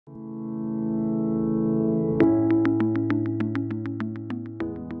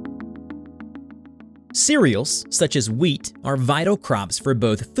Cereals, such as wheat, are vital crops for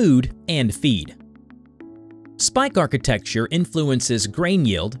both food and feed. Spike architecture influences grain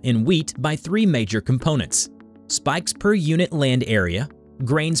yield in wheat by three major components: spikes per unit land area,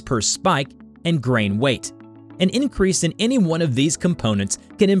 grains per spike, and grain weight. An increase in any one of these components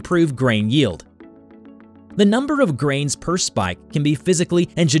can improve grain yield. The number of grains per spike can be physically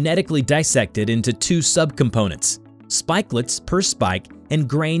and genetically dissected into two subcomponents: spikelets per spike and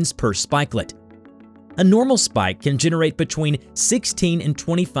grains per spikelet. A normal spike can generate between 16 and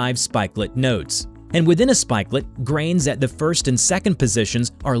 25 spikelet nodes, and within a spikelet, grains at the first and second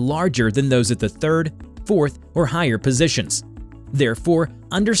positions are larger than those at the third, fourth, or higher positions. Therefore,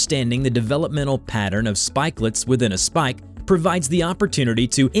 understanding the developmental pattern of spikelets within a spike provides the opportunity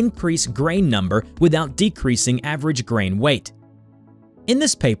to increase grain number without decreasing average grain weight. In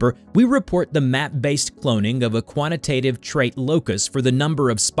this paper, we report the map-based cloning of a quantitative trait locus for the number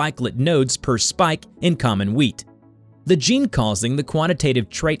of spikelet nodes per spike in common wheat. The gene causing the quantitative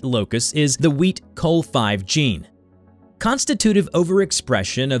trait locus is the wheat COL5 gene. Constitutive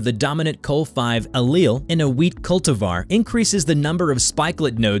overexpression of the dominant COL5 allele in a wheat cultivar increases the number of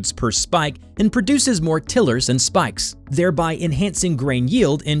spikelet nodes per spike and produces more tillers and spikes, thereby enhancing grain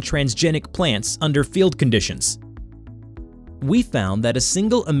yield in transgenic plants under field conditions. We found that a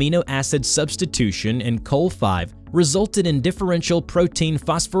single amino acid substitution in COL5 resulted in differential protein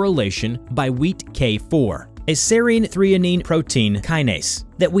phosphorylation by wheat K4, a serine-threonine protein kinase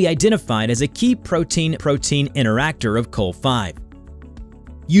that we identified as a key protein-protein interactor of COL5.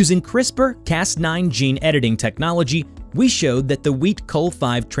 Using CRISPR-Cas9 gene editing technology, we showed that the wheat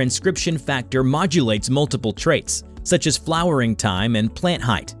COL5 transcription factor modulates multiple traits, such as flowering time and plant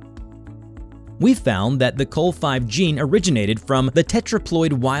height. We found that the COL5 gene originated from the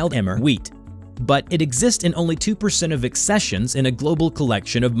tetraploid wild emmer wheat, but it exists in only 2% of accessions in a global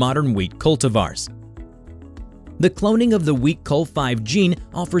collection of modern wheat cultivars. The cloning of the wheat COL5 gene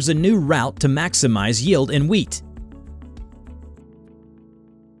offers a new route to maximize yield in wheat.